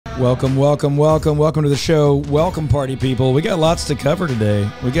Welcome to the show. Welcome, party people. We got lots to cover today.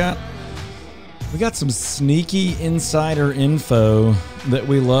 We got some sneaky insider info that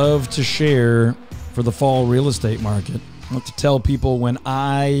we love to share for the fall real estate market. I like to tell people when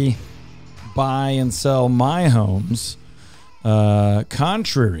I buy and sell my homes,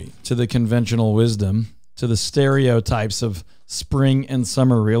 contrary to the conventional wisdom, to the stereotypes of spring and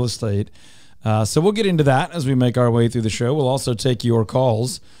summer real estate. So we'll get into that as we make our way through the show. We'll also take your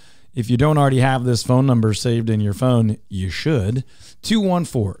calls. If you don't already have this phone number saved in your phone, you should.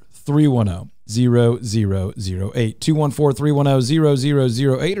 214-310-0008.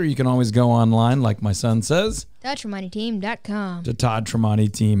 214-310-0008. Or you can always go online, like my son says, ToddTremontiTeam.com. to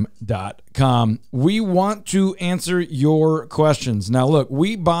ToddTremontiTeam.com. We want to answer your questions. Now, look,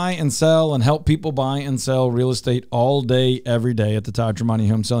 we buy and sell and help people buy and sell real estate all day, every day at the Todd Tremonti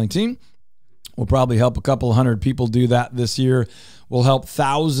Home Selling Team. We'll probably help a couple hundred people do that this year. We'll help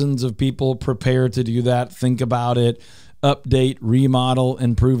thousands of people prepare to do that, think about it, update, remodel,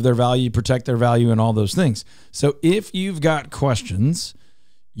 improve their value, protect their value, and all those things. So if you've got questions,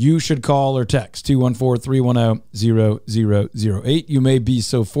 you should call or text 214-310-0008. You may be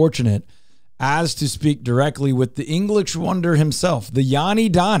so fortunate as to speak directly with the English wonder himself, the Yanni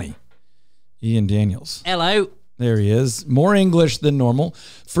Donnie, Ian Daniels. Hello. There he is. More English than normal.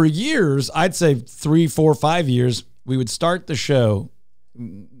 For years, I'd say 3, 4, 5 years, we would start the show,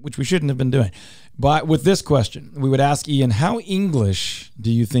 which we shouldn't have been doing, but with this question. We would ask Ian, how English do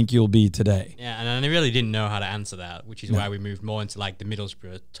you think you'll be today? Yeah, and I really didn't know how to answer that, which is why we moved more into like the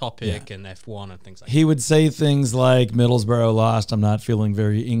Middlesbrough topic and F1 and things like that. He would say things like, Middlesbrough lost, I'm not feeling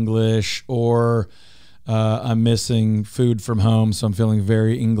very English, or I'm missing food from home, so I'm feeling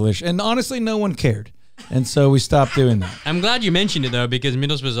very English. And honestly, no one cared. And so we stopped doing that. I'm glad you mentioned it, though, because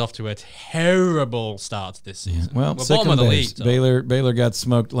Middlesbrough's off to a terrible start this season. Yeah. Well, we're bottom of the league. So. Baylor got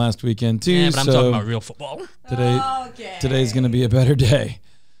smoked last weekend, too. Yeah, but I'm talking about real football. Today's going to be a better day.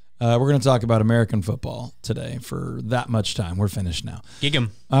 We're going to talk about American football today for that much time. We're finished now. Gig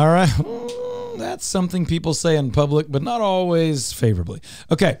 'em. All right. That's something people say in public, but not always favorably.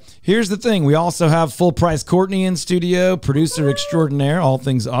 Okay, here's the thing. We also have Full Price Courtney in studio, producer extraordinaire, all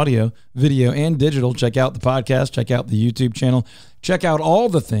things audio, video, and digital. Check out the podcast. Check out the YouTube channel. Check out all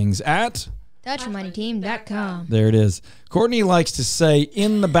the things at ToddTremontiTeam.com. There it is. Courtney likes to say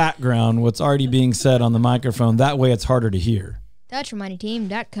in the background what's already being said on the microphone. That way it's harder to hear.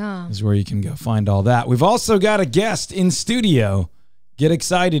 ToddTremontiTeam.com. Is where you can go find all that. We've also got a guest in studio. Get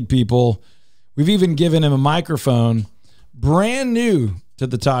excited, people. We've even given him a microphone, brand new to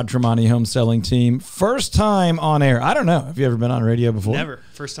the Todd Tremonti Home Selling Team. First time on air. I don't know. Have you ever been on radio before? Never.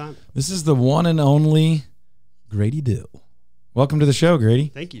 First time. This is the one and only Grady Dill. Welcome to the show, Grady.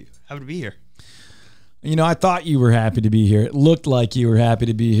 Thank you. Happy to be here. You know, I thought you were happy to be here. It looked like you were happy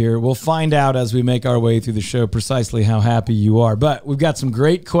to be here. We'll find out as we make our way through the show precisely how happy you are. But we've got some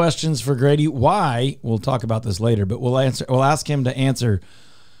great questions for Grady. Why? We'll talk about this later, but we'll ask him to answer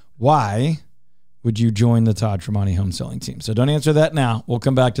why would you join the Todd Tremonti Home Selling Team? So don't answer that now. We'll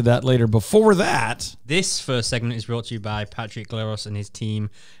come back to that later. Before that, this first segment is brought to you by Patrick Gleros and his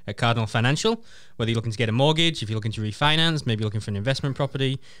team at Cardinal Financial. Whether you're looking to get a mortgage, if you're looking to refinance, maybe you're looking for an investment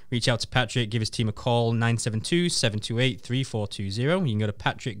property, reach out to Patrick, give his team a call, 972-728-3420. You can go to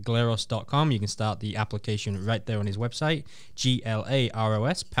patrickgleros.com. You can start the application right there on his website,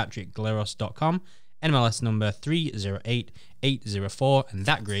 Glaros, patrickgleros.com. NMLS number 308804, and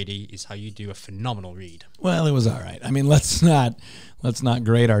that, Grady, is how you do a phenomenal read. Well, it was all right. I mean, let's not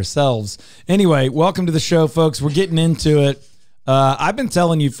grade ourselves. Anyway, welcome to the show, folks. We're getting into it. I've been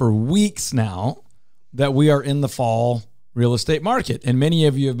telling you for weeks now that we are in the fall real estate market, and many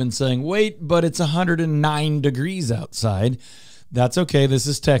of you have been saying, wait, but it's 109 degrees outside. That's okay. This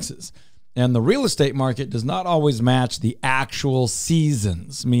is Texas. And the real estate market does not always match the actual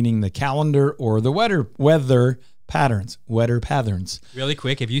seasons, meaning the calendar or the weather patterns. Really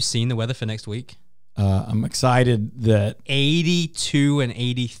quick, have you seen the weather for next week? I'm excited that 82 and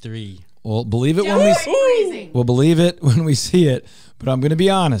 83. We'll believe it when we see it. But I'm going to be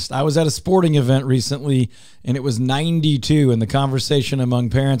honest. I was at a sporting event recently, and it was 92, and the conversation among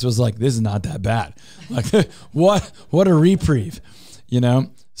parents was like, "This is not that bad. Like, what a reprieve, you know."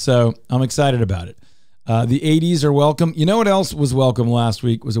 So I'm excited about it. The 80s are welcome. You know what else was welcome last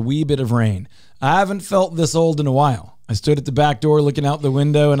week was a wee bit of rain. I haven't felt this old in a while. I stood at the back door looking out the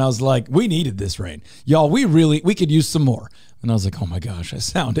window, and I was like, we needed this rain. Y'all, we could use some more. And I was like, oh my gosh, I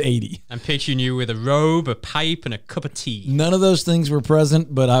sound 80. I'm picturing you with a robe, a pipe, and a cup of tea. None of those things were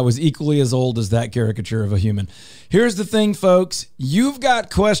present, but I was equally as old as that caricature of a human. Here's the thing, folks. You've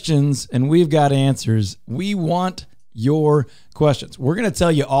got questions, and we've got answers. We want your questions. We're going to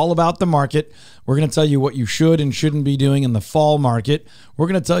tell you all about the market. We're going to tell you what you should and shouldn't be doing in the fall market. We're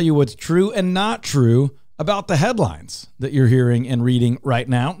going to tell you what's true and not true about the headlines that you're hearing and reading right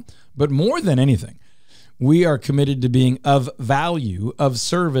now. But more than anything, we are committed to being of value, of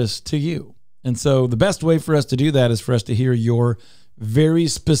service to you. And so the best way for us to do that is for us to hear your very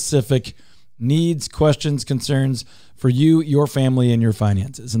specific needs, questions, concerns for you, your family, and your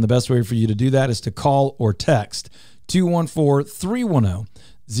finances. And the best way for you to do that is to call or text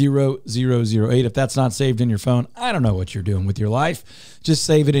 214-310-0008. If that's not saved in your phone, I don't know what you're doing with your life. Just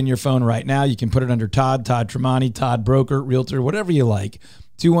save it in your phone right now. You can put it under Todd Tremonti, Todd Broker, Realtor, whatever you like.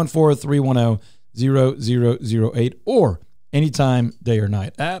 214-310-0008 or anytime, day or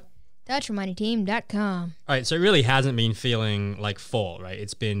night at ToddTremontiTeam.com. All right, so it really hasn't been feeling like fall, right?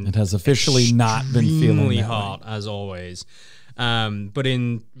 It has officially not been feeling extremely that hot, way. as always. But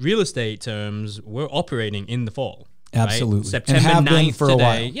in real estate terms, we're operating in the fall. Absolutely. Right? September And have been 9th for a today.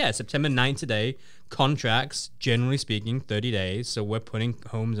 while. Yeah, September 9th today. Contracts, generally speaking, 30 days. So we're putting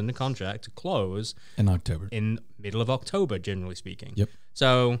homes under contract to close In October. in middle of October, generally speaking. Yep.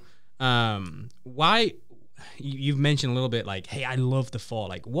 So why... You've mentioned a little bit like, hey, I love the fall.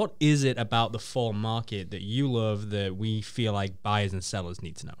 Like, what is it about the fall market that you love that we feel like buyers and sellers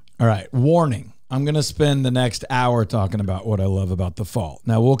need to know? All right. Warning. I'm going to spend the next hour talking about what I love about the fall.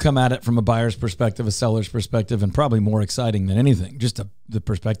 Now, we'll come at it from a buyer's perspective, a seller's perspective, and probably more exciting than anything, just the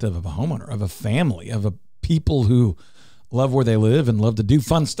perspective of a homeowner, of a family, of a people who love where they live and love to do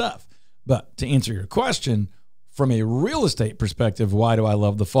fun stuff. But to answer your question, from a real estate perspective, why do I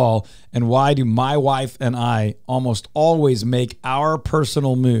love the fall? And why do my wife and I almost always make our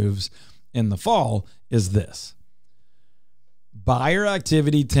personal moves in the fall is this. Buyer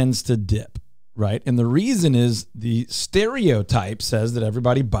activity tends to dip, right? And the reason is the stereotype says that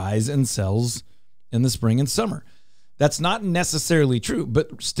everybody buys and sells in the spring and summer. That's not necessarily true,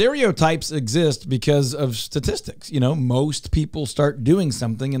 but stereotypes exist because of statistics. You know, most people start doing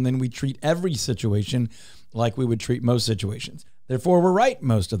something and then we treat every situation like we would treat most situations. Therefore, we're right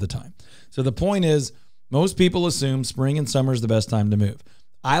most of the time. So the point is, most people assume spring and summer is the best time to move.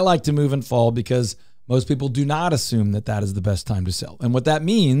 I like to move in fall because most people do not assume that that is the best time to sell. And what that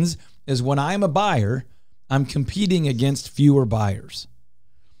means is when I'm a buyer, I'm competing against fewer buyers.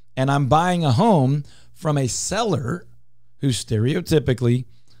 And I'm buying a home from a seller who stereotypically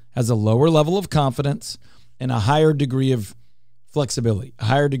has a lower level of confidence and a higher degree of flexibility, a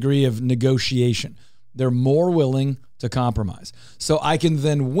higher degree of negotiation. They're more willing to compromise. So I can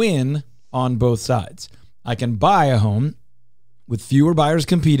then win on both sides. I can buy a home with fewer buyers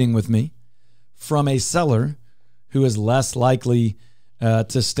competing with me from a seller who is less likely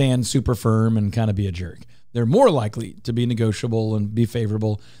to stand super firm and kind of be a jerk. They're more likely to be negotiable and be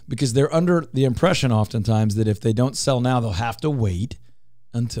favorable because they're under the impression oftentimes that if they don't sell now, they'll have to wait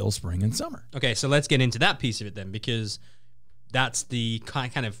until spring and summer. Okay, so let's get into that piece of it then, because that's the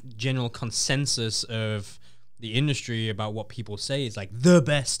kind of general consensus of the industry about what people say is like the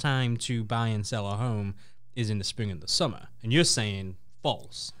best time to buy and sell a home is in the spring and the summer. And you're saying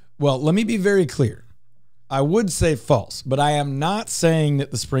false. Well, let me be very clear. I would say false, but I am not saying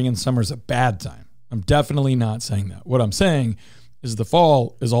that the spring and summer is a bad time. I'm definitely not saying that. What I'm saying is the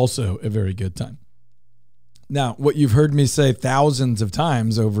fall is also a very good time. Now, what you've heard me say thousands of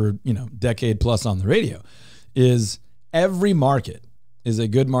times over, decade plus on the radio is every market is a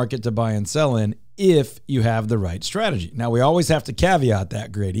good market to buy and sell in if you have the right strategy. Now, we always have to caveat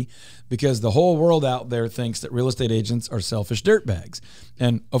that, Grady, because the whole world out there thinks that real estate agents are selfish dirtbags.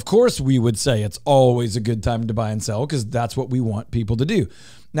 And of course, we would say it's always a good time to buy and sell because that's what we want people to do.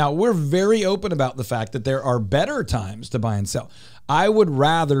 Now, we're very open about the fact that there are better times to buy and sell. I would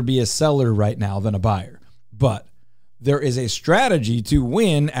rather be a seller right now than a buyer, but there is a strategy to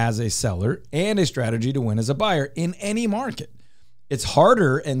win as a seller and a strategy to win as a buyer in any market. It's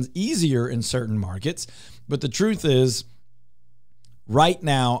harder and easier in certain markets, but the truth is, right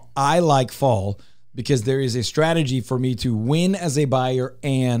now, I like fall because there is a strategy for me to win as a buyer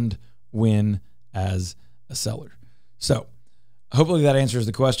and win as a seller. So hopefully that answers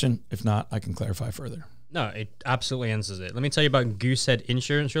the question. If not, I can clarify further. No, it absolutely answers it. Let me tell you about Goosehead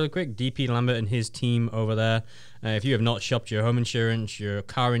Insurance really quick. DP Lambert and his team over there. If you have not shopped your home insurance, your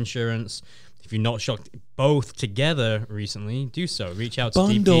car insurance, if you've not shopped both together recently, do so. Reach out to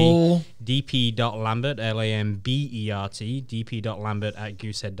dp.lambert, Lambert,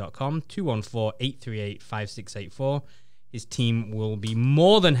 dp.lambert@goosehead.com, 214-838-5684. His team will be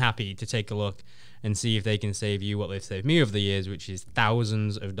more than happy to take a look and see if they can save you what they've saved me over the years, which is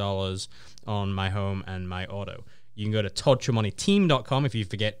thousands of dollars on my home and my auto. You can go to toddtramoniteam.com. If you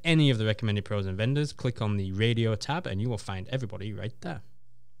forget any of the recommended pros and vendors, click on the radio tab and you will find everybody right there.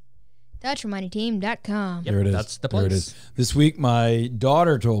 TheTremontiTeam.com. Yep, There it is. That's the place. There it is. This week, my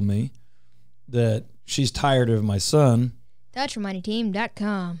daughter told me that she's tired of my son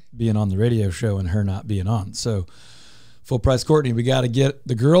TheTremontiTeam.com. being on the radio show and her not being on. So, Full Price Courtney, we got to get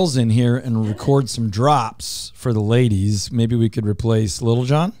the girls in here and record some drops for the ladies. Maybe we could replace Little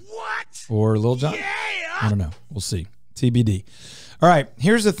John. What? Or Lil John? Yeah. I don't know. We'll see. TBD. All right.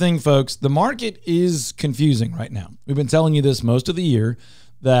 Here's the thing, folks. The market is confusing right now. We've been telling you this most of the year,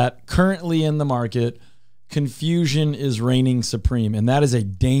 that currently in the market, confusion is reigning supreme. And that is a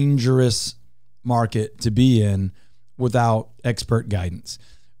dangerous market to be in without expert guidance.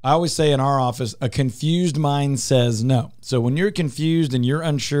 I always say in our office, a confused mind says no. So when you're confused and you're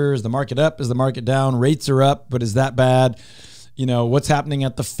unsure, is the market up? Is the market down? Rates are up, but is that bad? You know, what's happening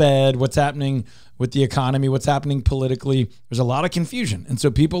at the Fed? What's happening with the economy? What's happening politically? There's a lot of confusion. And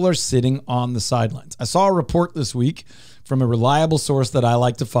so people are sitting on the sidelines. I saw a report this week from a reliable source that I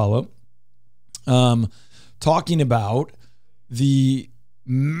like to follow, talking about the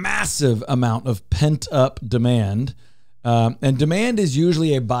massive amount of pent-up demand. And demand is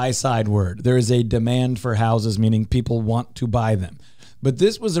usually a buy-side word. There is a demand for houses, meaning people want to buy them. But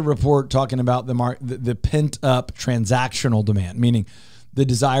this was a report talking about the pent-up transactional demand, meaning the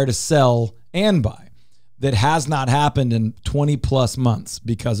desire to sell and buy, that has not happened in 20-plus months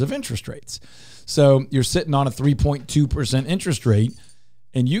because of interest rates. So you're sitting on a 3.2% interest rate,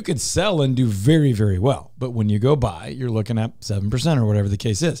 and you could sell and do very, very well. But when you go buy, you're looking at 7% or whatever the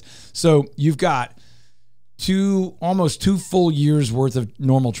case is. So you've got almost 2 full years worth of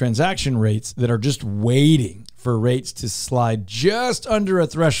normal transaction rates that are just waiting for rates to slide just under a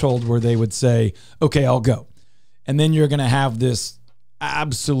threshold where they would say, okay, I'll go. And then you're going to have this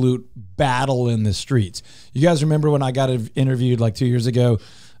absolute battle in the streets. You guys remember when I got interviewed like 2 years ago?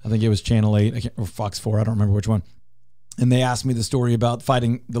 I think it was Channel 8 or Fox 4. I don't remember which one. And they asked me the story about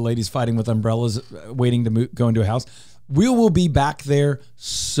the ladies fighting with umbrellas, waiting to go into a house. We will be back there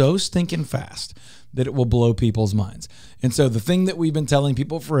so stinking fast that it will blow people's minds. And so the thing that we've been telling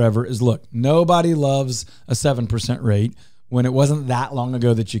people forever is, look, nobody loves a 7% rate when it wasn't that long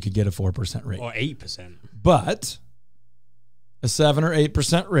ago that you could get a 4% rate. Or 8%. But a 7 or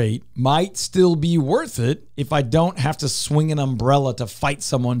 8% rate might still be worth it if I don't have to swing an umbrella to fight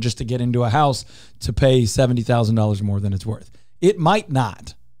someone just to get into a house to pay $70,000 more than it's worth. It might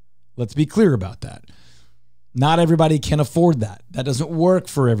not. Let's be clear about that. Not everybody can afford that. That doesn't work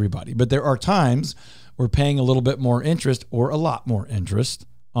for everybody. But there are times where paying a little bit more interest or a lot more interest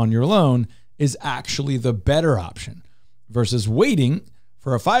on your loan is actually the better option versus waiting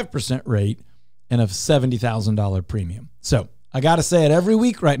for a 5% rate and a $70,000 premium. So I got to say it every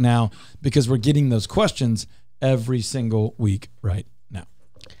week right now because we're getting those questions every single week right now.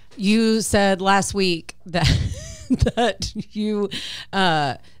 You said last week that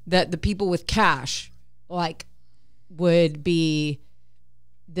that the people with cash would be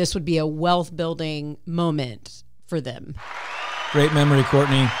a wealth building moment for them. Great memory,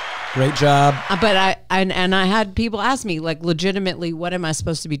 Courtney. Great job. But I had people ask me, like, legitimately, what am I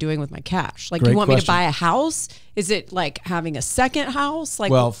supposed to be doing with my cash? Like, Great you want me to question. buy a house? Is it like having a second house? Like,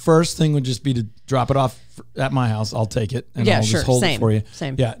 Well, first thing would just be to drop it off at my house. I'll take it and Yeah, I'll sure. just hold Same. it for you.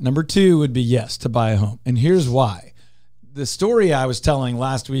 Same. Yeah. Number 2 would be yes, to buy a home. And here's why. The story I was telling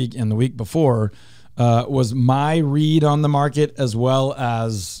last week and the week before was my read on the market, as well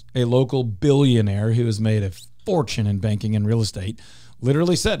as a local billionaire who has made a fortune in banking and real estate,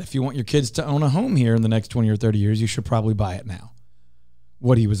 literally said, if you want your kids to own a home here in the next 20 or 30 years, you should probably buy it now.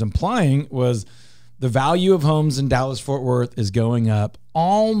 What he was implying was the value of homes in Dallas-Fort Worth is going up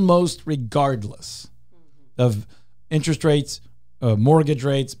almost regardless of interest rates, mortgage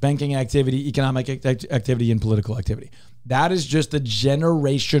rates, banking activity, economic activity, and political activity. That is just a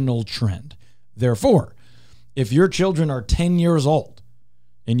generational trend. Therefore, if your children are 10 years old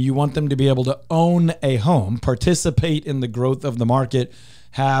and you want them to be able to own a home, participate in the growth of the market,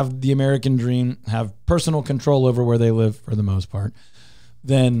 have the American dream, have personal control over where they live for the most part,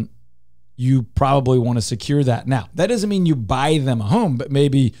 then you probably want to secure that now. That doesn't mean you buy them a home, but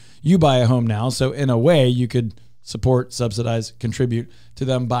maybe you buy a home now. So in a way, you could support, subsidize, contribute to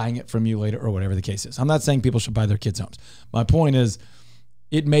them buying it from you later or whatever the case is. I'm not saying people should buy their kids' homes. My point is,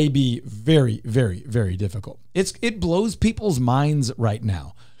 it may be very, very, very difficult. It blows people's minds right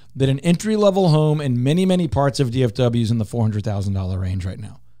now that an entry-level home in many, many parts of DFW is in the $400,000 range right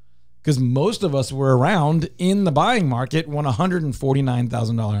now. Because most of us were around in the buying market when a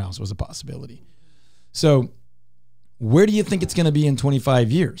 $149,000 house was a possibility. So where do you think it's going to be in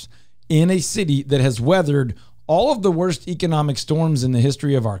 25 years? In a city that has weathered all of the worst economic storms in the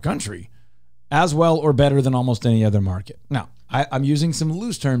history of our country, as well or better than almost any other market. Now, I'm using some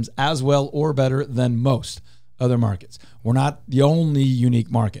loose terms, as well or better than most other markets. We're not the only unique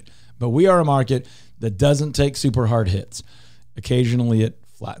market, but we are a market that doesn't take super hard hits. Occasionally it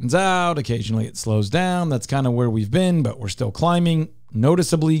flattens out, occasionally it slows down. That's kind of where we've been, but we're still climbing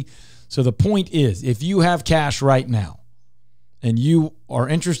noticeably. So the point is, if you have cash right now and you are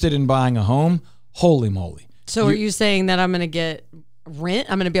interested in buying a home, holy moly. So are you saying that I'm going to get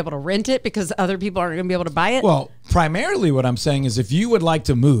rent? I'm going to be able to rent it because other people aren't going to be able to buy it? Well, primarily what I'm saying is if you would like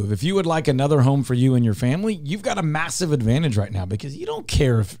to move, if you would like another home for you and your family, you've got a massive advantage right now because you don't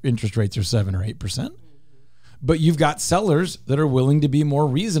care if interest rates are 7 or 8%. But you've got sellers that are willing to be more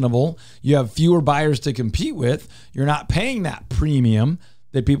reasonable. You have fewer buyers to compete with. You're not paying that premium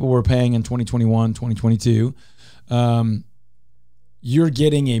that people were paying in 2021, 2022. You're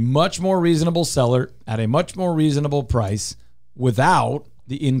getting a much more reasonable seller at a much more reasonable price without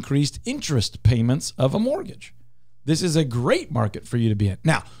the increased interest payments of a mortgage. This is a great market for you to be in.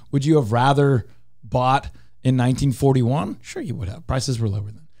 Now, would you have rather bought in 1941? Sure you would have. Prices were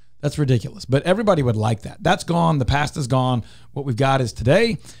lower then. That's ridiculous. But everybody would like that. That's gone. The past is gone. What we've got is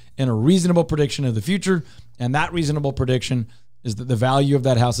today and a reasonable prediction of the future. And that reasonable prediction is that the value of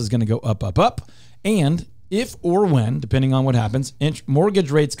that house is going to go up, up, up. And if or when, depending on what happens, mortgage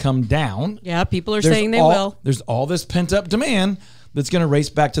rates come down. Yeah, people are saying they will. There's all this pent-up demand that's going to race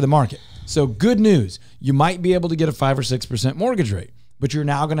back to the market. So good news. You might be able to get a 5 or 6% mortgage rate, but you're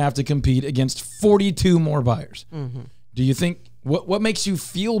now going to have to compete against 42 more buyers. Mm-hmm. Do you think, what makes you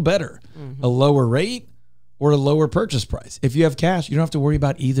feel better? Mm-hmm. A lower rate or a lower purchase price? If you have cash, you don't have to worry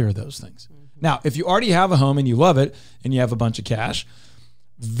about either of those things. Mm-hmm. Now, if you already have a home and you love it and you have a bunch of cash,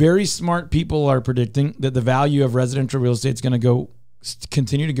 very smart people are predicting that the value of residential real estate is going to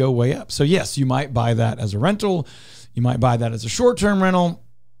continue to go way up. So yes, you might buy that as a rental. You might buy that as a short-term rental.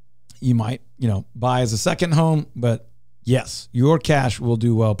 You might, buy as a second home. But yes, your cash will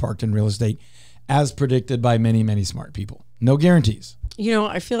do well parked in real estate as predicted by many, many smart people. No guarantees.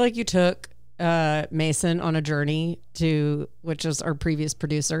 I feel like you took Mason on a journey which is our previous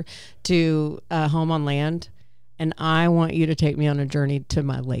producer, to Home on Land. And I want you to take me on a journey to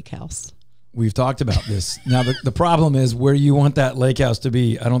my lake house. We've talked about this. Now, the problem is where you want that lake house to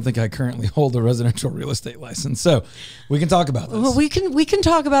be. I don't think I currently hold a residential real estate license. So we can talk about this. Well, we can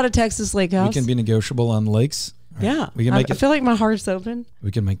talk about a Texas lake house. We can be negotiable on lakes. Right. Yeah. We can make I feel like my heart's open.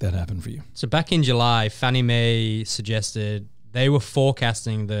 We can make that happen for you. So back in July, Fannie Mae suggested they were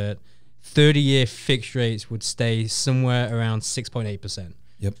forecasting that 30-year fixed rates would stay somewhere around 6.8%.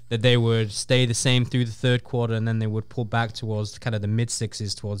 Yep. That they would stay the same through the third quarter, and then they would pull back towards kind of the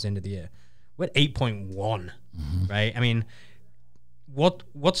mid-6s towards the end of the year. We're at 8.1, right? I mean,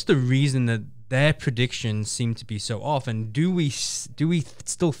 what's the reason that their predictions seem to be so off? And do we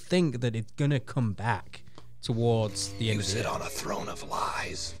still think that it's going to come back towards the end of the year? You sit on a throne of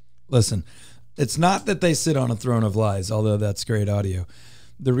lies. Listen, it's not that they sit on a throne of lies, although that's great audio.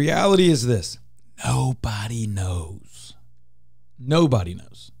 The reality is this. Nobody knows. Nobody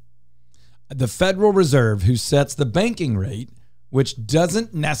knows. The Federal Reserve, who sets the banking rate, which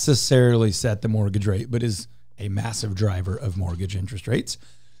doesn't necessarily set the mortgage rate, but is a massive driver of mortgage interest rates,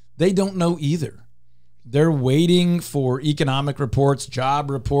 they don't know either. They're waiting for economic reports, job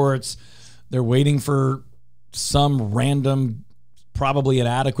reports. They're waiting for some random, probably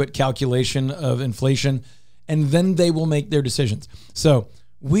inadequate calculation of inflation, and then they will make their decisions. So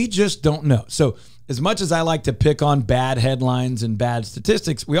we just don't know. So as much as I like to pick on bad headlines and bad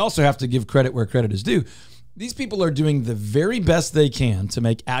statistics, we also have to give credit where credit is due. These people are doing the very best they can to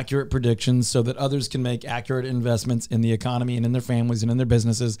make accurate predictions so that others can make accurate investments in the economy and in their families and in their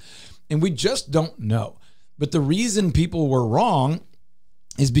businesses. And we just don't know. But the reason people were wrong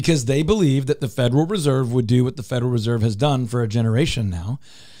is because they believe that the Federal Reserve would do what the Federal Reserve has done for a generation now.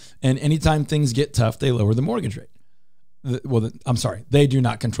 And anytime things get tough, they lower the mortgage rate. They do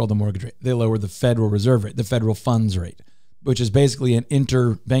not control the mortgage rate. They lower the Federal Reserve rate, the federal funds rate, which is basically an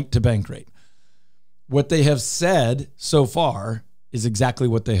interbank-to-bank rate. What they have said so far is exactly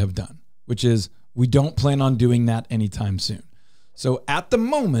what they have done, which is we don't plan on doing that anytime soon. So at the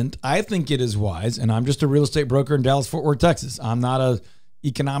moment, I think it is wise, and I'm just a real estate broker in Dallas-Fort Worth, Texas. I'm not an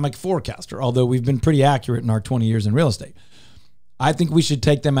economic forecaster, although we've been pretty accurate in our 20 years in real estate. I think we should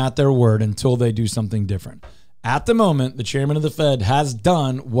take them at their word until they do something different. At the moment, the chairman of the Fed has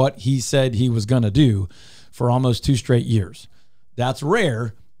done what he said he was going to do for almost 2 straight years. That's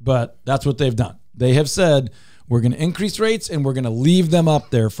rare, but that's what they've done. They have said, we're going to increase rates and we're going to leave them up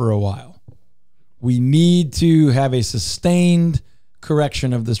there for a while. We need to have a sustained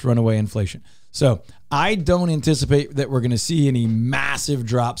correction of this runaway inflation. So I don't anticipate that we're going to see any massive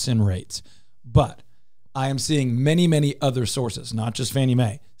drops in rates, but I am seeing many, many other sources, not just Fannie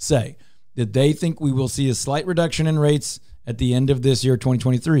Mae, say that they think we will see a slight reduction in rates at the end of this year,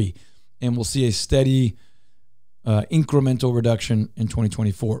 2023, and we'll see a steady incremental reduction in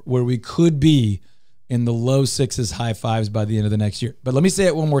 2024, where we could be in the low sixes, high fives by the end of the next year. But let me say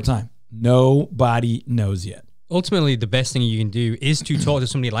it one more time. Nobody knows yet. Ultimately, the best thing you can do is to talk to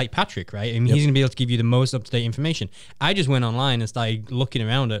somebody like Patrick, right? I mean, he's going to be able to give you the most up-to-date information. I just went online and started looking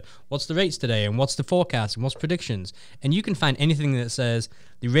around at what's the rates today and what's the forecast and what's predictions. And you can find anything that says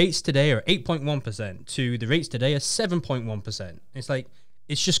the rates today are 8.1% to the rates today are 7.1%. It's like,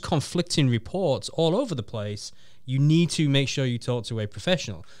 it's just conflicting reports all over the place. You need to make sure you talk to a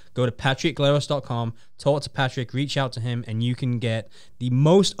professional. Go to patrickgleros.com, talk to Patrick, reach out to him, and you can get the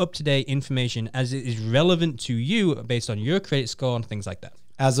most up-to-date information as it is relevant to you based on your credit score and things like that.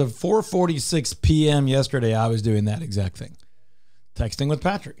 As of 4:46 p.m. yesterday, I was doing that exact thing. Texting with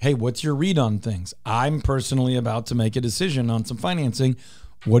Patrick. Hey, what's your read on things? I'm personally about to make a decision on some financing.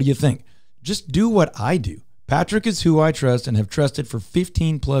 What do you think? Just do what I do. Patrick is who I trust and have trusted for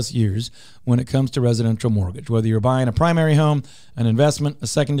 15 plus years when it comes to residential mortgage. Whether you're buying a primary home, an investment, a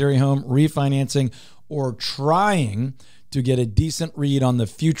secondary home, refinancing, or trying to get a decent read on the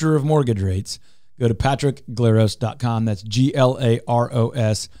future of mortgage rates, go to patrickgleros.com. That's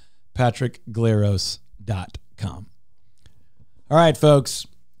Glaros, patrickgleros.com. All right, folks,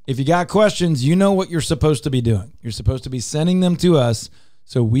 if you got questions, you know what you're supposed to be doing. You're supposed to be sending them to us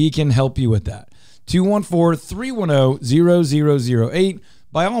so we can help you with that. 214-310-0008.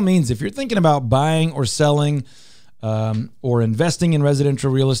 By all means, if you're thinking about buying or selling or investing in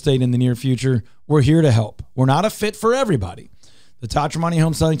residential real estate in the near future, we're here to help. We're not a fit for everybody. The Todd Tramonte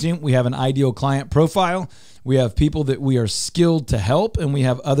Home Selling Team, we have an ideal client profile. We have people that we are skilled to help, and we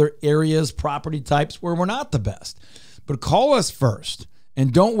have other areas, property types where we're not the best. But call us first,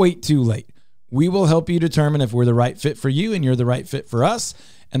 and don't wait too late. We will help you determine if we're the right fit for you and you're the right fit for us.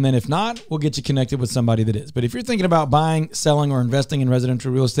 And then if not, we'll get you connected with somebody that is. But if you're thinking about buying, selling, or investing in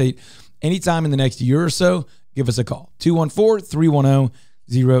residential real estate anytime in the next year or so, give us a call.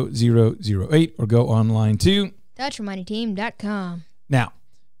 214-310-0008 or go online to ToddTramonteTeam.com. Now,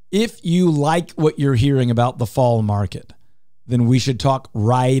 if you like what you're hearing about the fall market, then we should talk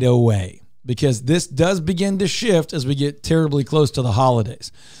right away, because this does begin to shift as we get terribly close to the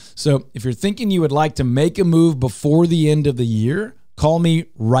holidays. So if you're thinking you would like to make a move before the end of the year, call me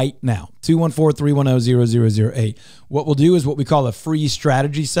right now, 214-310-0008. What we'll do is what we call a free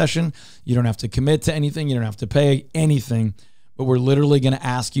strategy session. You don't have to commit to anything. You don't have to pay anything, but we're literally going to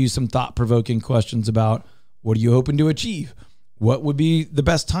ask you some thought-provoking questions about what are you hoping to achieve? What would be the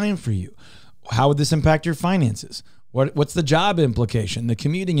best time for you? How would this impact your finances? What's the job implication, the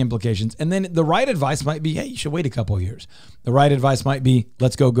commuting implications? And then the right advice might be, hey, you should wait a couple of years. The right advice might be,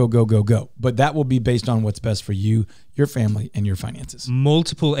 let's go, go, go, go, go. But that will be based on what's best for you, your family, and your finances.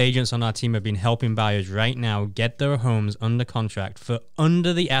 Multiple agents on our team have been helping buyers right now get their homes under contract for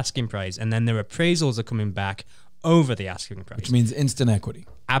under the asking price, and then their appraisals are coming back over the asking price. Which means instant equity.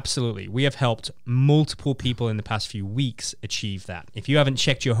 Absolutely. We have helped multiple people in the past few weeks achieve that. If you haven't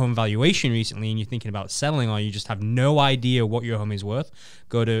checked your home valuation recently and you're thinking about selling, or you just have no idea what your home is worth,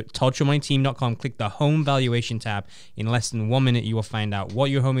 go to ToddTramonteTeam.com, click the home valuation tab. In less than 1 minute, you will find out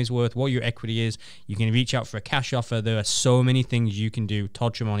what your home is worth, what your equity is. You can reach out for a cash offer. There are so many things you can do.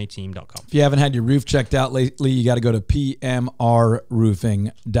 ToddTramonteTeam.com. If you haven't had your roof checked out lately, you got to go to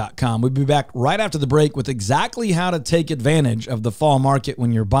PMRroofing.com. We'll be back right after the break with exactly how to take advantage of the fall market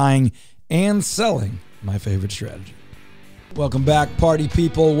when you're buying and selling. My favorite strategy. Welcome back, party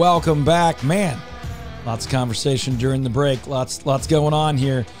people. Welcome back. Man, lots of conversation during the break. Lots going on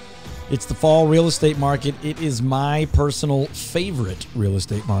here. It's the fall real estate market. It is my personal favorite real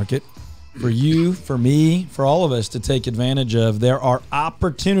estate market for you, for me, for all of us to take advantage of. There are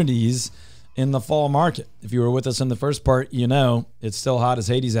opportunities in the fall market. If you were with us in the first part, you know it's still hot as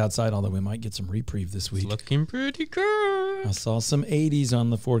Hades outside, although we might get some reprieve this week. It's looking pretty good. I saw some 80s on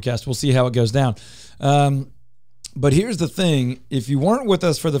the forecast. We'll see how it goes down. But here's the thing. If you weren't with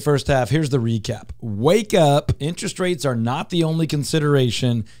us for the first half, here's the recap. Wake up. Interest rates are not the only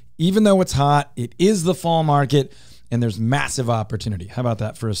consideration. Even though it's hot, it is the fall market, and there's massive opportunity. How about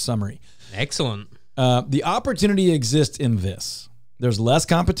that for a summary? Excellent. The opportunity exists in this. There's less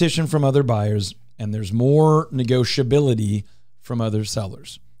competition from other buyers, and there's more negotiability from other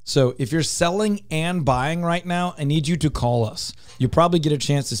sellers. So if you're selling and buying right now, I need you to call us. You'll probably get a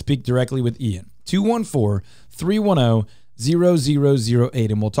chance to speak directly with Ian.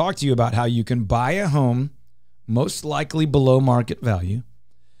 214-310-0008, and we'll talk to you about how you can buy a home most likely below market value,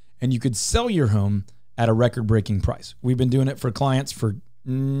 and you could sell your home at a record-breaking price. We've been doing it for clients for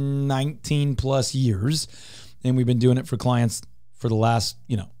 19 plus years, and we've been doing it for clients for the last,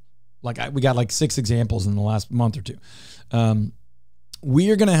 we got like 6 examples in the last month or two. We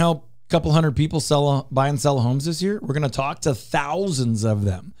are going to help a couple hundred people buy and sell homes this year. We're going to talk to thousands of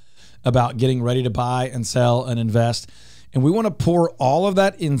them about getting ready to buy and sell and invest. And we want to pour all of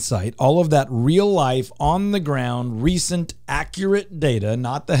that insight, all of that real life, on the ground, recent, accurate data,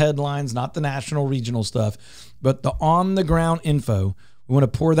 not the headlines, not the national, regional stuff, but the on the ground info. We want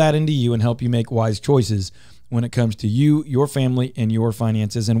to pour that into you and help you make wise choices when it comes to you, your family, and your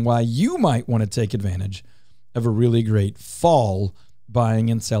finances, and why you might want to take advantage of a really great fall buying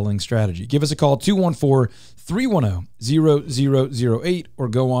and selling strategy. Give us a call, 214-310-0008, or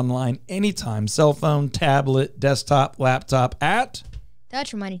go online anytime, cell phone, tablet, desktop, laptop, at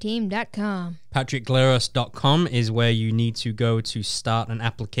TheTremoneyTeam.com. PatrickGleros.com is where you need to go to start an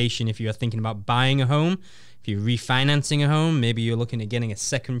application if you are thinking about buying a home. If you're refinancing a home, maybe you're looking at getting a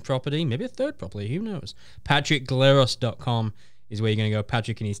second property, maybe a third property, who knows. PatrickGleros.com is where you're going to go.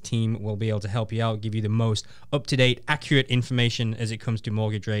 Patrick and his team will be able to help you out, give you the most up-to-date, accurate information as it comes to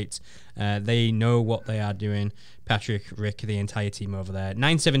mortgage rates. They know what they are doing. Patrick, Rick, the entire team over there.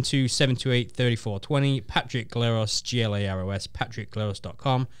 972-728-3420. Patrick Gleros, Glaros,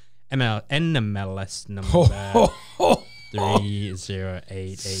 PatrickGleros.com. NMLS number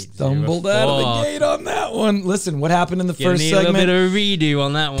 308880. Stumbled out of the gate on that one. Listen, what happened in the first segment? A little bit of a redo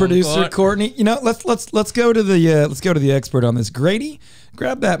on that one. Producer Courtney, let's go to the expert on this. Grady,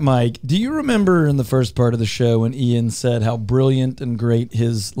 grab that mic. Do you remember in the first part of the show when Ian said how brilliant and great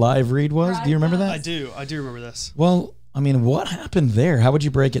his live read was? Do you remember that? I do remember this. Well, what happened there? How would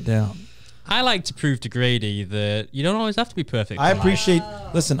you break it down? I like to prove to Grady that you don't always have to be perfect. I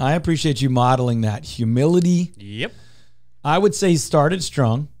appreciate you modeling that humility. Yep. I would say he started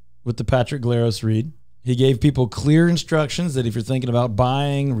strong with the Patrick Gleros read. He gave people clear instructions that if you're thinking about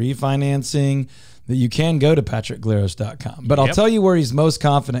buying, refinancing, that you can go to PatrickGleros.com. But I'll tell you where he's most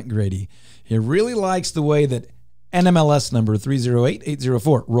confident, Grady. He really likes the way that NMLS number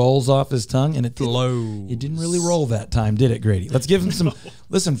 308804 rolls off his tongue, and it didn't really roll that time, did it, Grady? Let's give him some.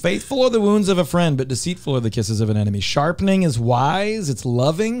 Listen, faithful are the wounds of a friend, but deceitful are the kisses of an enemy. Sharpening is wise. It's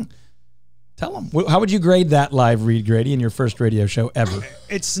loving. Tell him. How would you grade that live read, Grady, in your first radio show ever?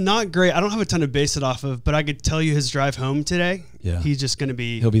 It's not great. I don't have a ton to base it off of, but I could tell you his drive home today. Yeah. He's just going to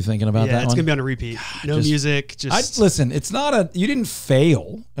be... He'll be thinking about that one? Yeah, it's going to be on a repeat. No music. Listen, it's not a... You didn't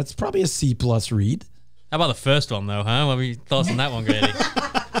fail. That's probably a C+ read. How about the first one, though, huh? What were your thoughts on that one, Grady?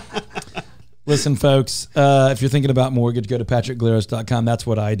 Listen, folks, if you're thinking about mortgage, go to PatrickGleros.com. That's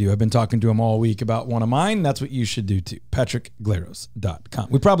what I do. I've been talking to him all week about one of mine. That's what you should do too. PatrickGleros.com.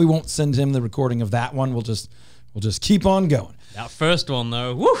 We probably won't send him the recording of that one. We'll just keep on going. That first one,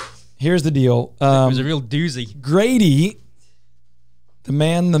 though, woo! Here's the deal. It was a real doozy. Grady, the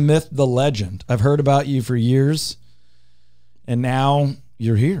man, the myth, the legend. I've heard about you for years, and now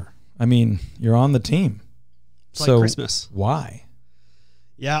you're here. You're on the team. It's like Christmas. Why?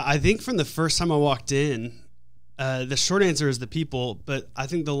 Yeah, I think from the first time I walked in, the short answer is the people, but I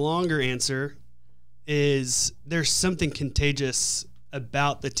think the longer answer is there's something contagious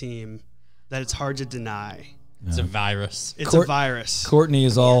about the team that it's hard to deny. It's a virus. It's a virus. Courtney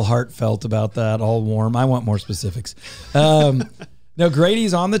is all heartfelt about that, all warm. I want more specifics. No,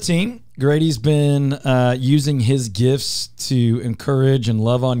 Grady's on the team. Grady's been using his gifts to encourage and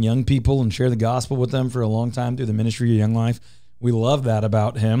love on young people and share the gospel with them for a long time through the ministry of Young Life. We love that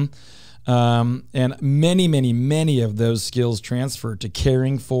about him. And many, many, many of those skills transfer to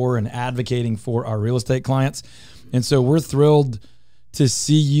caring for and advocating for our real estate clients. And so we're thrilled to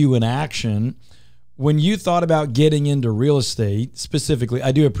see you in action. When you thought about getting into real estate specifically,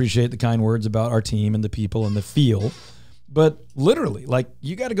 I do appreciate the kind words about our team and the people and the feel. But literally,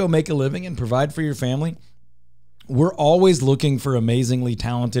 you got to go make a living and provide for your family. We're always looking for amazingly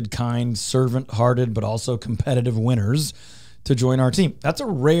talented, kind, servant-hearted, but also competitive winners to join our team. That's a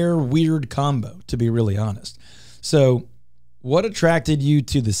rare, weird combo, to be really honest. So what attracted you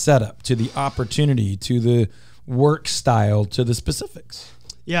to the setup, to the opportunity, to the work style, to the specifics?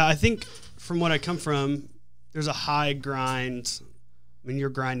 Yeah, I think from what I come from, there's a high grind. You're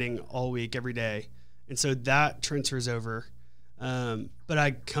grinding all week, every day. And so that transfers over. But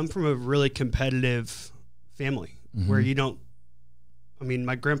I come from a really competitive family where you don't,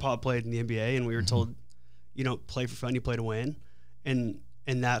 my grandpa played in the NBA, and we were told, you don't play for fun, you play to win. And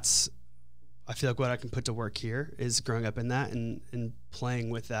that's, I feel like what I can put to work here is growing up in that and playing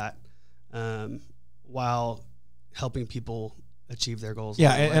with that while helping people achieve their goals.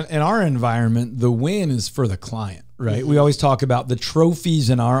 Yeah, and in our environment, the win is for the client, right? We always talk about the trophies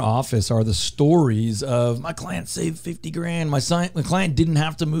in our office are the stories of my client saved 50 grand. My client didn't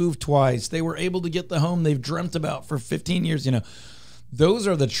have to move twice. They were able to get the home they've dreamt about for 15 years. You know, those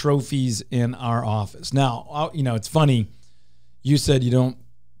are the trophies in our office. Now, you know, it's funny. You said you don't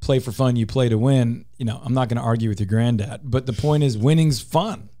play for fun, you play to win. You know, I'm not going to argue with your granddad, but the point is winning's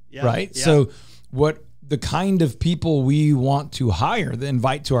fun, right? Yeah. So what the kind of people we want to hire, that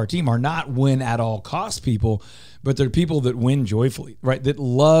invite to our team, are not win at all cost people, but they're people that win joyfully, right? That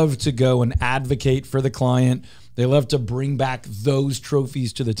love to go and advocate for the client. They love to bring back those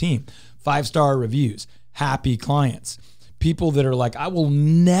trophies to the team. 5-star reviews, happy clients, people that are like, I will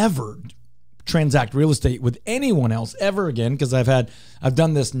never transact real estate with anyone else ever again, because I've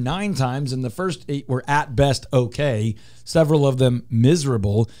done this 9 times, and the first 8 were at best okay, several of them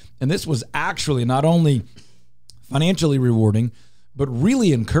miserable, and this was actually not only financially rewarding, but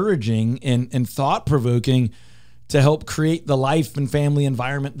really encouraging and thought-provoking to help create the life and family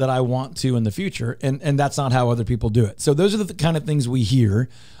environment that I want to in the future, and that's not how other people do it. So those are the kind of things we hear.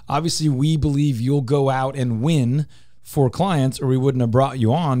 Obviously, we believe you'll go out and win for clients, or we wouldn't have brought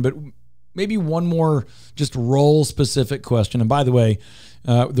you on, but maybe one more just role-specific question. And by the way,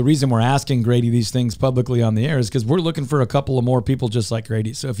 the reason we're asking Grady these things publicly on the air is because we're looking for a couple of more people just like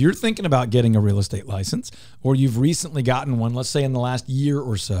Grady. So if you're thinking about getting a real estate license, or you've recently gotten one, let's say in the last year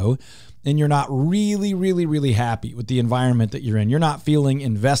or so, and you're not really, really, really happy with the environment that you're in, you're not feeling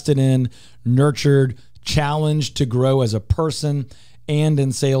invested in, nurtured, challenged to grow as a person and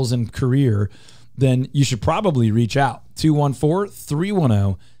in sales and career, then you should probably reach out.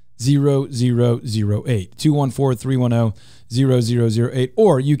 214-310-0008, 214-310-0008,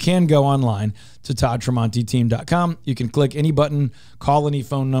 or you can go online to toddtramonteteam.com. You can click any button, call any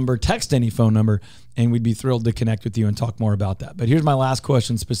phone number, text any phone number, and we'd be thrilled to connect with you and talk more about that. But here's my last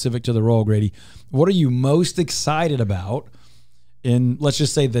question specific to the role, Grady. What are you most excited about in, let's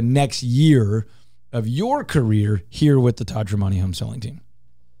just say, the next year of your career here with the Todd Tramonte Home Selling Team?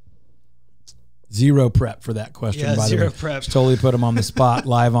 Zero prep for that question, by the way. Zero prep. Totally put them on the spot,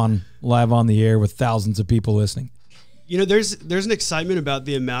 live on the air with thousands of people listening. You know, there's an excitement about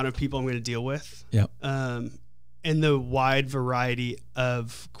the amount of people I'm going to deal with. Yeah. And the wide variety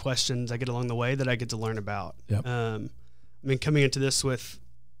of questions I get along the way that I get to learn about. Yep. I mean, coming into this with,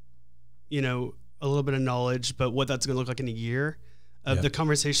 you know, a little bit of knowledge, but what that's going to look like in a year of the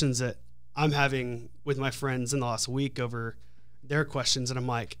conversations that I'm having with my friends in the last week over their questions, and I'm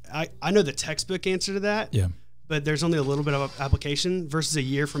like, I know the textbook answer to that, but there's only a little bit of application versus a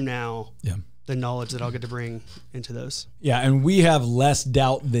year from now, the knowledge that I'll get to bring into those. Yeah, and we have less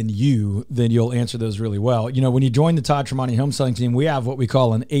doubt than you'll answer those really well. You know, when you join the Todd Tramonte Home Selling Team, we have what we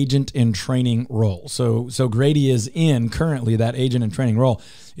call an agent in training role. So Grady is in currently that agent in training role.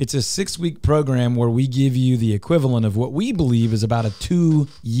 It's a 6-week program where we give you the equivalent of what we believe is about a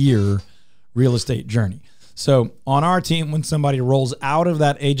 2-year real estate journey. So on our team, when somebody rolls out of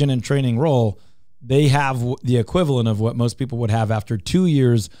that agent in training role, they have the equivalent of what most people would have after 2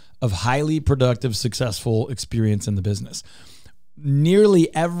 years of highly productive, successful experience in the business.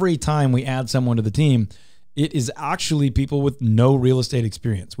 Nearly every time we add someone to the team, it is actually people with no real estate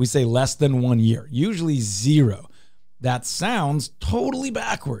experience. We say less than 1 year, usually 0. That sounds totally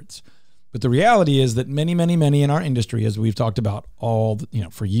backwards. But the reality is that many, many, many in our industry, as we've talked about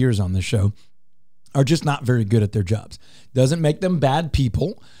for years on this show, are just not very good at their jobs. Doesn't make them bad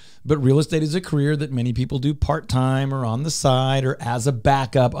people, but real estate is a career that many people do part-time or on the side or as a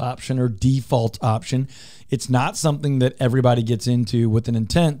backup option or default option. It's not something that everybody gets into with an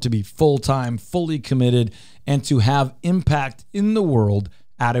intent to be full-time, fully committed, and to have impact in the world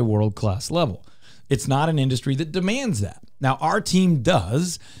at a world-class level. It's not an industry that demands that. Now, our team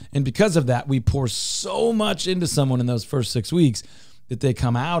does, and because of that, we pour so much into someone in those first 6 weeks that they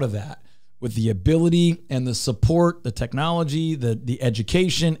come out of that with the ability and the support, the technology, the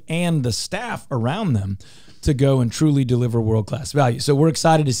education, and the staff around them to go and truly deliver world-class value. So we're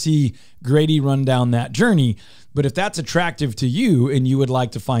excited to see Grady run down that journey. But if that's attractive to you and you would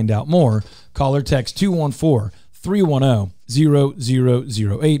like to find out more, call or text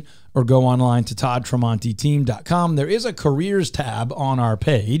 214-310-0008 or go online to toddtramonteteam.com. There is a careers tab on our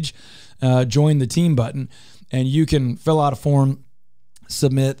page, join the team button, and you can fill out a form,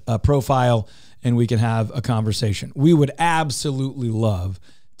 submit a profile, and we can have a conversation. We would absolutely love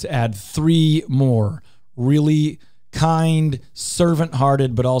to add 3 more really kind,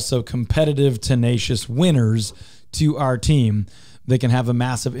 servant-hearted, but also competitive, tenacious winners to our team that can have a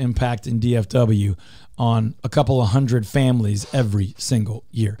massive impact in DFW on a couple of hundred families every single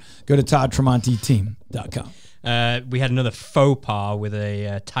year. Go to toddtramonteteam.com. We had another faux pas with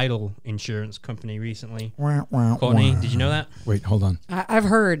a title insurance company recently. Courtney, did you know that? Wait, hold on. I've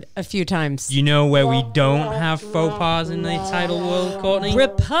heard a few times. You know where we don't have faux pas in the title world, Courtney?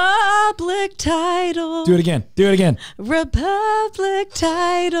 Republic title. Do it again. Do it again. Republic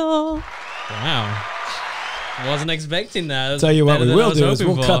title. Wow. Wasn't expecting that. Tell you what Better we than I will was do is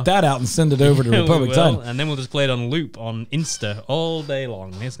hoping we'll for. cut that out and send it over to We Republic will, Title. and then we'll just play it on loop on Insta all day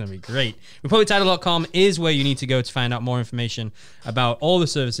long. It's going to be great. RepublicTitle.com is where you need to go to find out more information about all the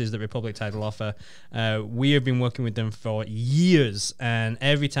services that Republic Title offer. We have been working with them for years, and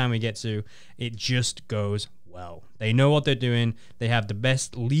every time we get to, it just goes well. They know what they're doing. They have the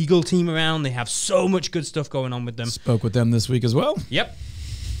best legal team around. They have so much good stuff going on with them. Spoke with them this week as well. Yep.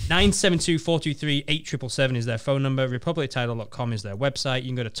 972-423-8777 is their phone number. RepublicTitle.com is their website. You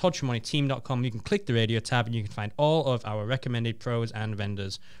can go to ToddTremontiTeam.com. You can click the radio tab and you can find all of our recommended pros and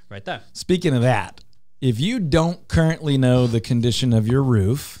vendors right there. Speaking of that, if you don't currently know the condition of your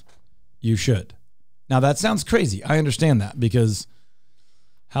roof, you should. Now, that sounds crazy. I understand that because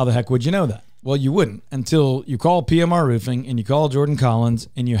how the heck would you know that? Well, you wouldn't until you call PMR Roofing and you call Jordan Collins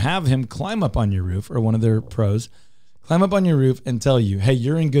and you have him climb up on your roof, or one of their pros, climb up on your roof and tell you, hey,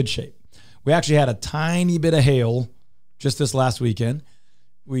 you're in good shape. We actually had a tiny bit of hail just this last weekend.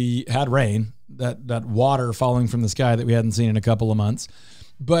 We had rain, that water falling from the sky that we hadn't seen in a couple of months.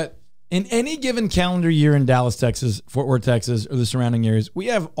 But in any given calendar year in Dallas, Texas, Fort Worth, Texas, or the surrounding areas, we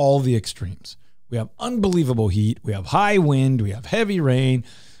have all the extremes. We have unbelievable heat. We have high wind. We have heavy rain.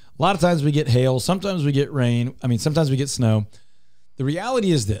 A lot of times we get hail. Sometimes we get rain. I mean, sometimes we get snow. The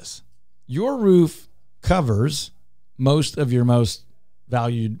reality is this. Your roof covers most of your most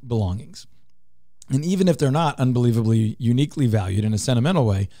valued belongings. And even if they're not unbelievably uniquely valued in a sentimental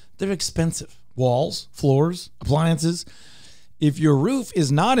way, they're expensive. Walls, floors, appliances. If your roof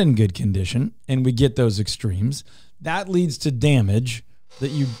is not in good condition, and we get those extremes, that leads to damage that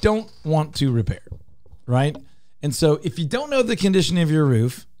you don't want to repair, right? And so if you don't know the condition of your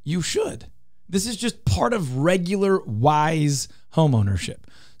roof, you should. This is just part of regular, wise homeownership.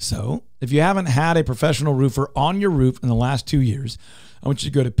 So if you haven't had a professional roofer on your roof in the last 2 years, I want you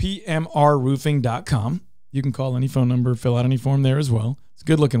to go to pmrroofing.com. You can call any phone number, fill out any form there as well. It's a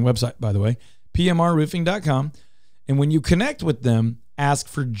good-looking website, by the way, pmrroofing.com. And when you connect with them, ask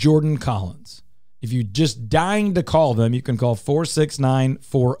for Jordan Collins. If you're just dying to call them, you can call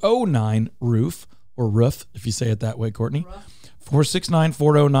 469-409-ROOF, or roof, if you say it that way, Courtney.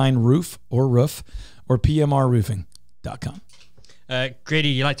 469-409-ROOF, or roof, or pmrroofing.com. Grady,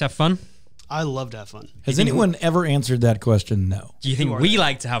 you like to have fun? I love to have fun. Has anyone ever answered that question? No. Do you think we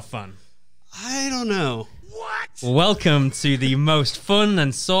like to have fun? I don't know. Welcome to the most fun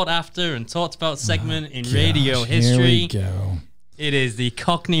and sought after and talked about segment in radio Gosh, history. Here we go. It is the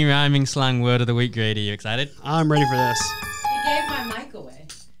Cockney rhyming slang word of the week, Grady. You excited? I'm ready for this. He gave my mic away.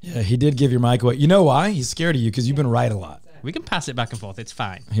 Yeah, he did give your mic away. You know why? He's scared of you because you've been right a lot. We can pass it back and forth. It's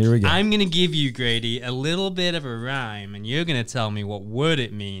fine. Here we go. I'm going to give you, Grady, a little bit of a rhyme, and you're going to tell me what word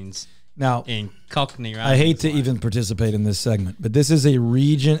it means Now, in Cockney rhyming I hate to slang. even participate in this segment, but this is a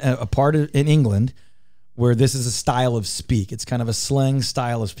region, a part of, in England where this is a style of speak. It's kind of a slang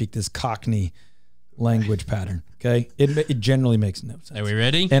style of speak, this Cockney language pattern. Okay? It generally makes no sense. Are we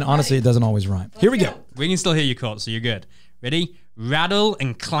ready? And honestly, it doesn't always rhyme. Here we go. We can still hear you, Court, so you're good. Ready? Rattle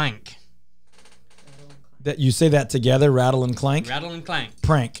and clank. That you say that together, rattle and clank. Rattle and clank.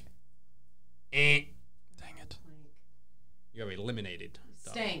 Prank. Eh. Dang it. You're eliminated.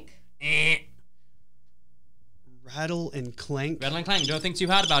 Stank. Eh. Rattle and clank. Rattle and clank. Don't think too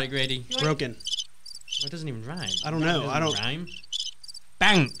hard about it, Grady. Broken. Well, it doesn't even rhyme. I don't know. It I doesn't don't. rhyme.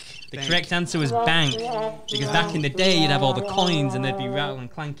 Bank. The Bank. correct answer was bank. Because back in the day, you'd have all the coins and they'd be rattling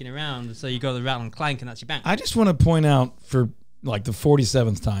and clanking around. So you go the rattle and clank, and that's your bank. I just want to point out for like the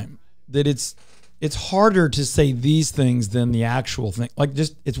 47th time that it's harder to say these things than the actual thing. Like,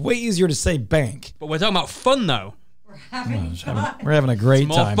 just it's way easier to say bank. But we're talking about fun, though. We're having a great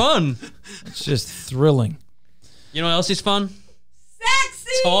More time. fun. It's just thrilling. You know what else is fun?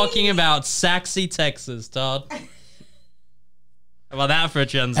 Sexy. Talking about Saxy, Texas, Todd. How about that for a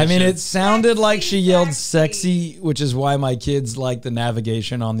transition? I mean, it sounded like she yelled sexy, which is why my kids like the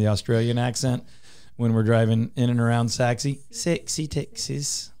navigation on the Australian accent when we're driving in and around Saxy. Sexy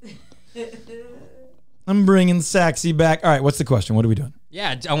Texas. I'm bringing Saxy back. All right, what's the question? What are we doing?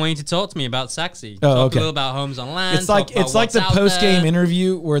 Yeah, I want you to talk to me about Saxy. Oh, Talk okay. a little about homes on land. It's like talk about it's like what's the out post game there.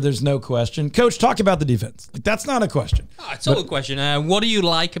 interview where there's no question. Coach, talk about the defense. Like, that's not a question. Oh, it's all a question. What do you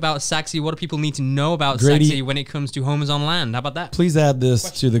like about Saxy? What do people need to know about Grady- Saxy when it comes to homes on land? How about that? Please add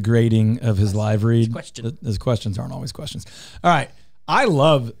this to the grading of his live read. Question. His questions aren't always questions. All right. I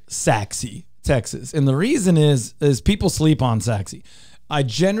love Saxy. Texas. And the reason is people sleep on Sachse. I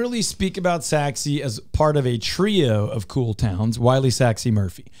generally speak about Sachse as part of a trio of cool towns, Wiley, Sachse,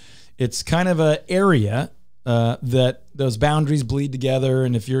 Murphy. It's kind of an area that those boundaries bleed together.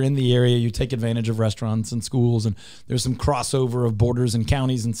 And if you're in the area, you take advantage of restaurants and schools. And there's some crossover of borders and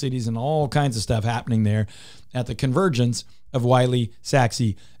counties and cities and all kinds of stuff happening there at the convergence of Wiley,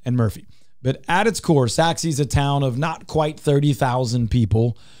 Sachse, and Murphy. But at its core, Sachse is a town of not quite 30,000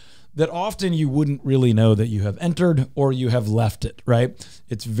 people that often you wouldn't really know that you have entered or you have left it, right?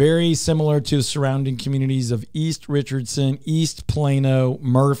 It's very similar to the surrounding communities of East Richardson, East Plano,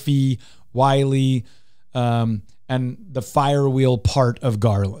 Murphy, Wiley, and the Firewheel part of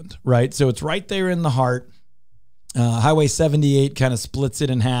Garland, right? So it's right there in the heart. Highway 78 kind of splits it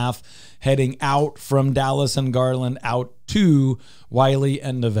in half, heading out from Dallas and Garland out to Wiley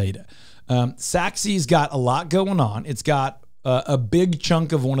and Nevada. Sachse's got a lot going on. It's got a big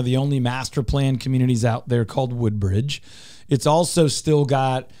chunk of one of the only master plan communities out there called Woodbridge. It's also still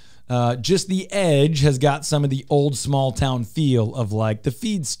got just the edge has got some of the old small town feel of like the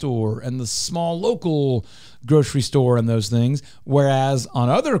feed store and the small local grocery store and those things. Whereas on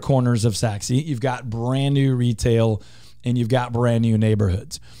other corners of Sachse, you've got brand new retail and you've got brand new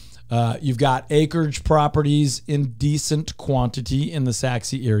neighborhoods. You've got acreage properties in decent quantity in the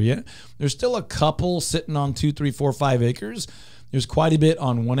Sachse area. There's still a couple sitting on 2, 3, 4, 5 acres. There's quite a bit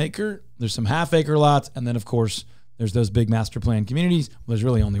on 1 acre. There's some half-acre lots. And then, of course, there's those big master plan communities. Well, there's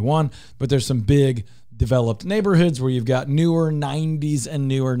really only one. But there's some big developed neighborhoods where you've got newer 90s and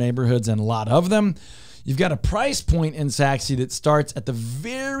newer neighborhoods and a lot of them. You've got a price point in Sachse that starts at the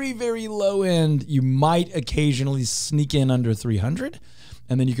very, very low end. You might occasionally sneak in under 300.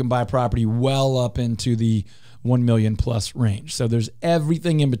 And then you can buy property well up into the 1 million plus range. So there's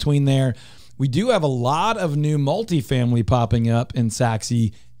everything in between there. We do have a lot of new multifamily popping up in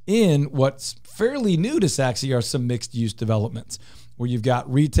Sachse. In what's fairly new to Sachse are some mixed use developments where you've got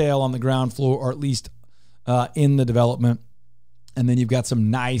retail on the ground floor, or at least in the development. And then you've got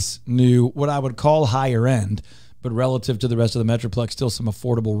some nice new, what I would call higher end, but relative to the rest of the Metroplex, still some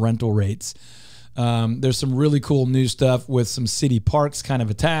affordable rental rates. There's some really cool new stuff with some city parks kind of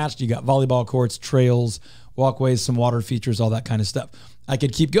attached. You got volleyball courts, trails, walkways, some water features, all that kind of stuff. I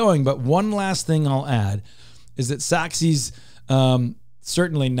could keep going, but one last thing I'll add is that Sachse's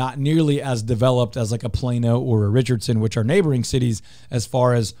certainly not nearly as developed as like a Plano or a Richardson, which are neighboring cities as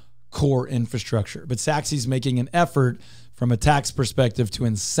far as core infrastructure. But Sachse's making an effort from a tax perspective to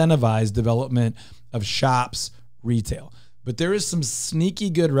incentivize development of shops, retail. But there is some sneaky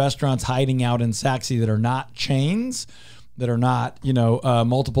good restaurants hiding out in Sachse that are not chains, that are not,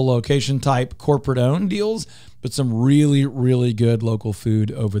 multiple location type corporate owned deals, but some really, really good local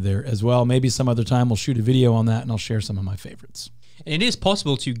food over there as well. Maybe some other time we'll shoot a video on that and I'll share some of my favorites. And it is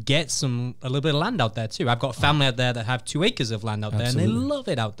possible to get a little bit of land out there too. I've got family out there that have 2 acres of land out there, and they love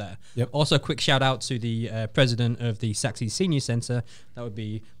it out there. Yep. Also, a quick shout out to the president of the Sachse Senior Center. That would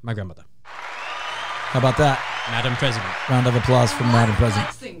be my grandmother. How about that? Madam President. Round of applause from Madam President.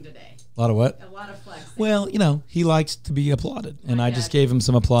 Flexing today. A lot of what? A lot of flexing. Well, he likes to be applauded, and I just gave him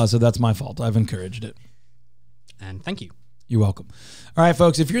some applause, so that's my fault. I've encouraged it. And thank you. You're welcome. All right,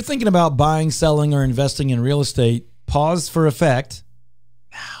 folks, if you're thinking about buying, selling, or investing in real estate, pause for effect.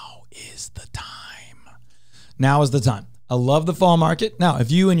 Now is the time. Now is the time. I love the fall market. Now,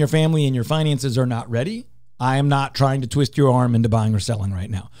 if you and your family and your finances are not ready, I am not trying to twist your arm into buying or selling right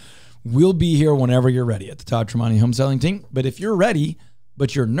now. We'll be here whenever you're ready at the Todd Tremonti Home Selling Team. But if you're ready,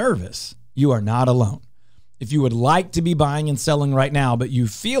 but you're nervous, you are not alone. If you would like to be buying and selling right now, but you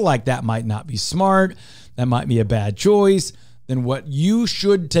feel like that might not be smart, that might be a bad choice, then what you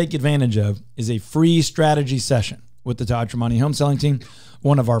should take advantage of is a free strategy session with the Todd Tremonti Home Selling Team,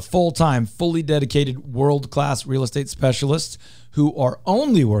 one of our full-time, fully dedicated, world-class real estate specialists who are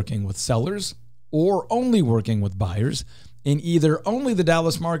only working with sellers or only working with buyers in either only the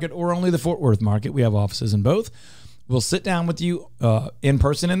Dallas market or only the Fort Worth market. We have offices in both. We'll sit down with you in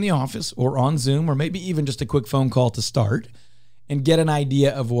person in the office or on Zoom, or maybe even just a quick phone call to start and get an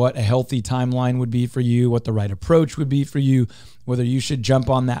idea of what a healthy timeline would be for you, what the right approach would be for you, whether you should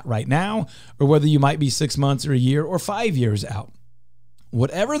jump on that right now or whether you might be 6 months or a year or 5 years out.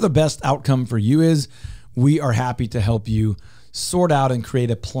 Whatever the best outcome for you is, we are happy to help you sort out and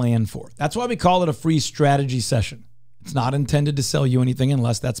create a plan for it. That's why we call it a free strategy session. It's not intended to sell you anything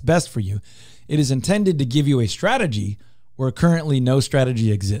unless that's best for you. It is intended to give you a strategy where currently no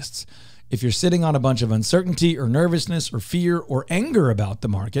strategy exists. If you're sitting on a bunch of uncertainty or nervousness or fear or anger about the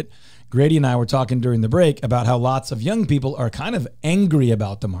market, Grady and I were talking during the break about how lots of young people are kind of angry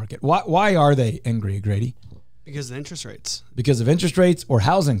about the market. Why are they angry, Grady? Because of the interest rates. Because of interest rates or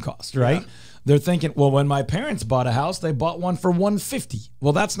housing costs, right? They're thinking, well, when my parents bought a house, they bought one for $150.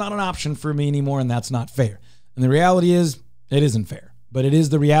 Well, that's not an option for me anymore, and that's not fair. And the reality is, it isn't fair, but it is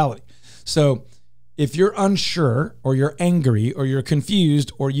the reality. So if you're unsure or you're angry or you're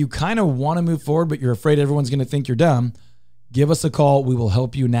confused or you kind of want to move forward, but you're afraid everyone's going to think you're dumb, give us a call. We will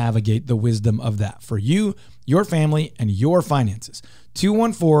help you navigate the wisdom of that for you, your family, and your finances.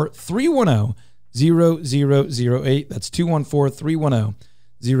 214-310-0008. That's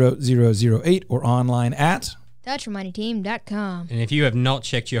 214-310-0008 or online at TouchYourMoneyTeam.com. And if you have not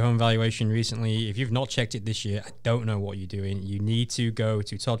checked your home valuation recently, if you've not checked it this year, I don't know what you're doing. You need to go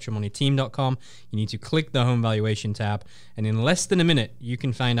to TouchYourMoneyTeam.com. You need to click the home valuation tab. And in less than a minute, you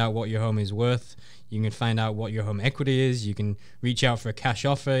can find out what your home is worth. You can find out what your home equity is. You can reach out for a cash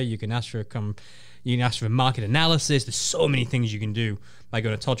offer. You can ask for market analysis. There's so many things you can do by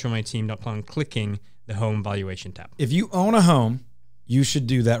going to TouchYourMoneyTeam.com and clicking the home valuation tab. If you own a home, you should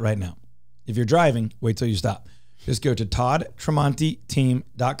do that right now. If you're driving, wait till you stop. Just go to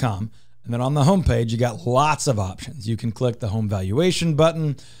ToddTremontiTeam.com, and then on the homepage, you got lots of options. You can click the home valuation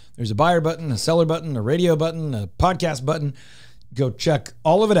button. There's a buyer button, a seller button, a radio button, a podcast button. Go check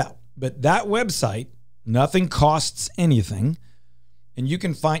all of it out. But that website, nothing costs anything. And you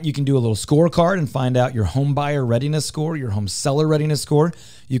can do a little scorecard and find out your home buyer readiness score, your home seller readiness score.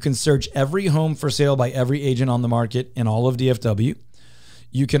 You can search every home for sale by every agent on the market in all of DFW.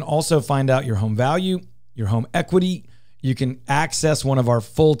 You can also find out your home value, your home equity. You can access one of our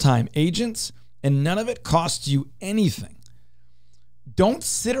full-time agents, and none of it costs you anything. Don't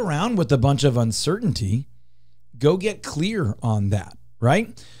sit around with a bunch of uncertainty. Go get clear on that,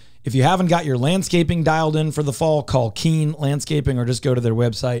 right? If you haven't got your landscaping dialed in for the fall, call Keene Landscaping or just go to their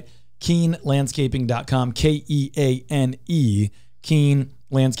website, KeeneLandscaping.com, Keane,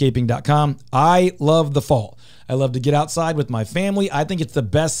 KeeneLandscaping.com. I love the fall. I love to get outside with my family. I think it's the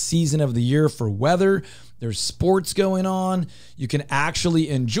best season of the year for weather. There's sports going on. You can actually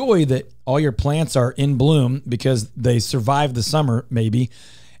enjoy that all your plants are in bloom because they survived the summer maybe,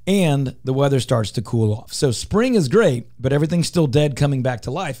 and the weather starts to cool off. So spring is great, but everything's still dead coming back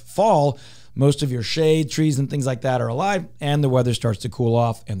to life. Fall, most of your shade, trees, and things like that are alive, and the weather starts to cool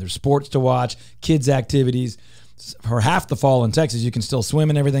off, and there's sports to watch, kids' activities. For half the fall in Texas, you can still swim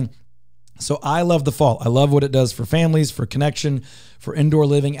and everything. So I love the fall. I love what it does for families, for connection, for indoor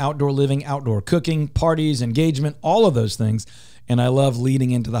living, outdoor cooking, parties, engagement, all of those things. And I love leading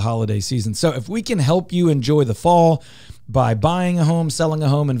into the holiday season. So if we can help you enjoy the fall by buying a home, selling a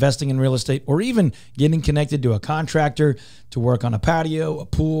home, investing in real estate, or even getting connected to a contractor to work on a patio, a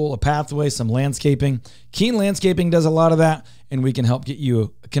pool, a pathway, some landscaping, Keene Landscaping does a lot of that, and we can help get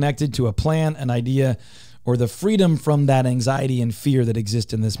you connected to a plan, an idea, or the freedom from that anxiety and fear that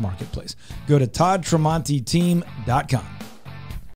exists in this marketplace. Go to ToddTremontiTeam.com.